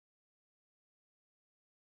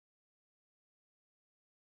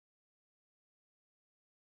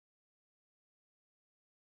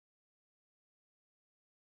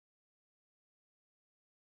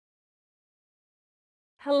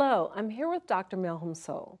Hello, I'm here with Dr. Melhem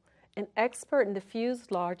Solh, an expert in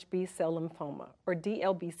diffuse large B-cell lymphoma, or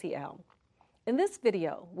DLBCL. In this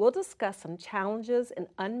video, we'll discuss some challenges and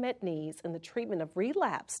unmet needs in the treatment of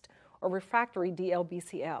relapsed or refractory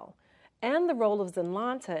DLBCL and the role of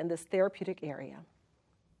Zynlonta in this therapeutic area.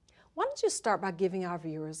 Why don't you start by giving our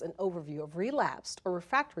viewers an overview of relapsed or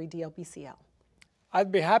refractory DLBCL?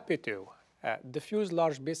 I'd be happy to. Diffuse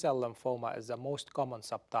large B-cell lymphoma is the most common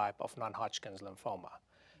subtype of non-Hodgkin's lymphoma.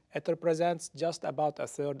 It represents just about a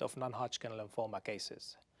third of non-Hodgkin lymphoma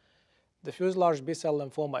cases. Diffuse large B-cell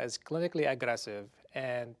lymphoma is clinically aggressive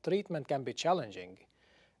and treatment can be challenging.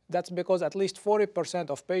 That's because at least 40%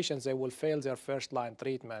 of patients, they will fail their first-line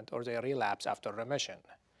treatment or they relapse after remission.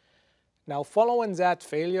 Now, following that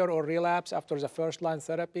failure or relapse after the first-line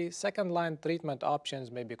therapy, second-line treatment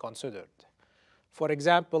options may be considered. For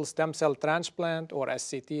example, stem cell transplant or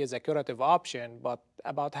SCT is a curative option, but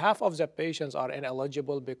about half of the patients are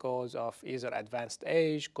ineligible because of either advanced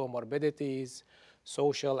age, comorbidities,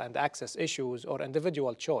 social and access issues, or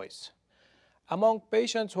individual choice. Among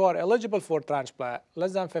patients who are eligible for transplant,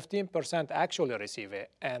 less than 15% actually receive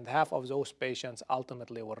it, and half of those patients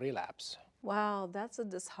ultimately will relapse. Wow, that's a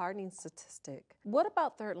disheartening statistic. What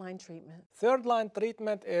about third-line treatment? Third-line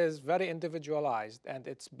treatment is very individualized, and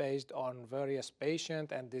it's based on various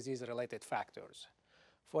patient and disease-related factors.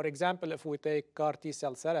 For example, if we take CAR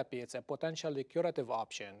T-cell therapy, it's a potentially curative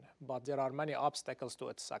option, but there are many obstacles to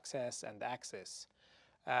its success and access.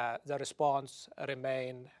 The response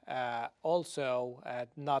remain also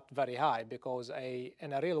not very high because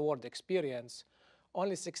in a real-world experience,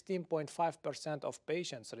 only 16.5% of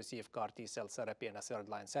patients receive CAR T-cell therapy in a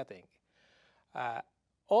third-line setting.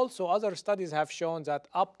 Also, other studies have shown that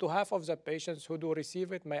up to half of the patients who do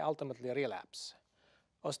receive it may ultimately relapse.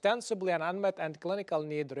 Ostensibly, an unmet and clinical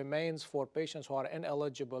need remains for patients who are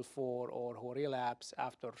ineligible for or who relapse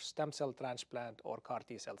after stem cell transplant or CAR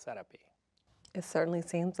T-cell therapy. It certainly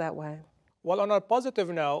seems that way. Well, on a positive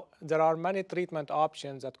note, there are many treatment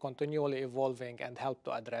options that continually evolving and help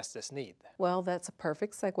to address this need. Well, that's a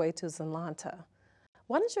perfect segue to Zynlonta.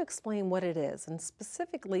 Why don't you explain what it is and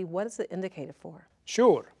specifically what is it indicated for?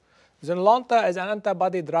 Sure. Zynlonta is an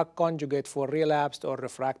antibody-drug conjugate for relapsed or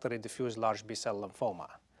refractory diffuse large B-cell lymphoma.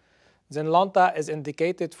 Zynlonta is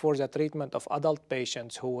indicated for the treatment of adult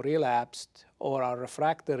patients who relapsed or are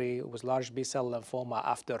refractory with large B-cell lymphoma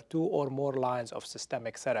after 2 or more lines of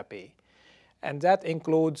systemic therapy. And that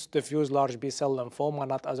includes diffuse large B-cell lymphoma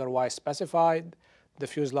not otherwise specified,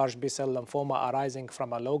 diffuse large B-cell lymphoma arising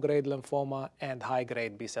from a low-grade lymphoma, and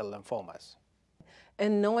high-grade B-cell lymphomas.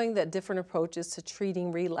 And knowing that different approaches to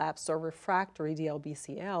treating relapsed or refractory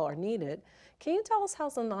DLBCL are needed, can you tell us how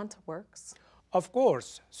Zynlonta works? Of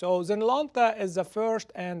course. So Zynlonta is the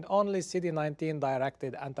first and only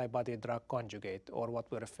CD19-directed antibody-drug conjugate, or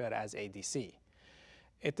what we refer as ADC.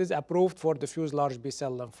 It is approved for diffuse large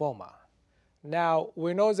B-cell lymphoma. Now,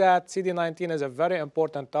 we know that CD19 is a very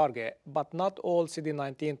important target, but not all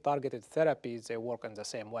CD19-targeted therapies, they work in the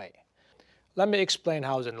same way. Let me explain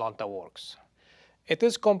how Zynlonta works. It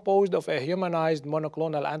is composed of a humanized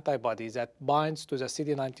monoclonal antibody that binds to the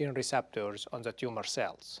CD19 receptors on the tumor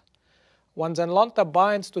cells. When Zynlonta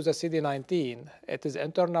binds to the CD19, it is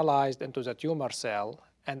internalized into the tumor cell,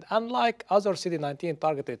 and unlike other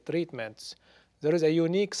CD19-targeted treatments, there is a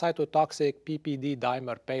unique cytotoxic PPD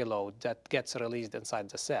dimer payload that gets released inside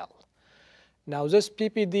the cell. Now, this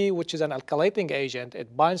PPD, which is an alkylating agent,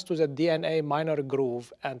 it binds to the DNA minor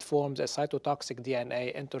groove and forms a cytotoxic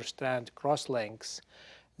DNA interstrand crosslinks.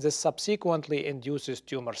 This subsequently induces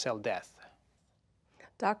tumor cell death.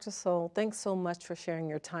 Dr. Solh, thanks so much for sharing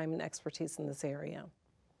your time and expertise in this area.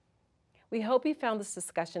 We hope you found this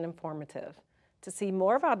discussion informative. To see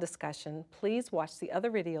more of our discussion, please watch the other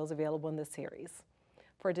videos available in this series.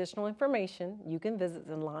 For additional information, you can visit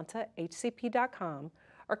ZynlontaHCP.com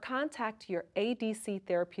or contact your ADC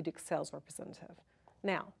therapeutic sales representative.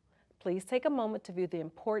 Now, please take a moment to view the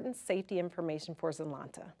important safety information for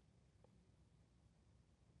Zynlonta.